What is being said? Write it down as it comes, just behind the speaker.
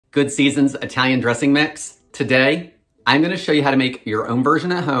Good Season's Italian dressing mix. Today, I'm gonna show you how to make your own version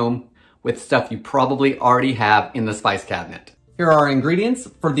at home with stuff you probably already have in the spice cabinet. Here are our ingredients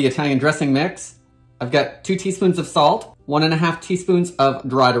for the Italian dressing mix. I've got 2 teaspoons of salt, 1.5 teaspoons of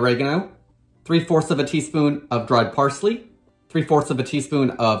dried oregano, 3/4 of a teaspoon of dried parsley, 3/4 of a teaspoon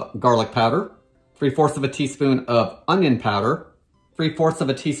of garlic powder, 3/4 of a teaspoon of onion powder, 3/4 of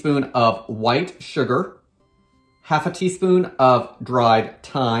a teaspoon of white sugar, 1/2 teaspoon of dried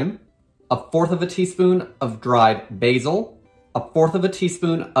thyme, 1/4 of a teaspoon of dried basil, 1/4 of a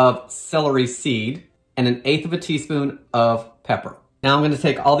teaspoon of celery seed, and 1/8 of a teaspoon of pepper. Now I'm going to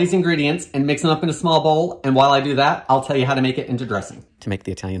take all these ingredients and mix them up in a small bowl, and while I do that, I'll tell you how to make it into dressing. To make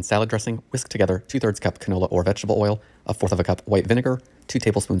the Italian salad dressing, whisk together 2/3 cup canola or vegetable oil, 1/4 of a cup white vinegar, 2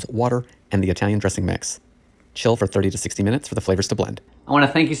 tablespoons water, and the Italian dressing mix. Chill for 30 to 60 minutes for the flavors to blend. I want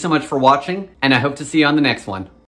to thank you so much for watching, and I hope to see you on the next one.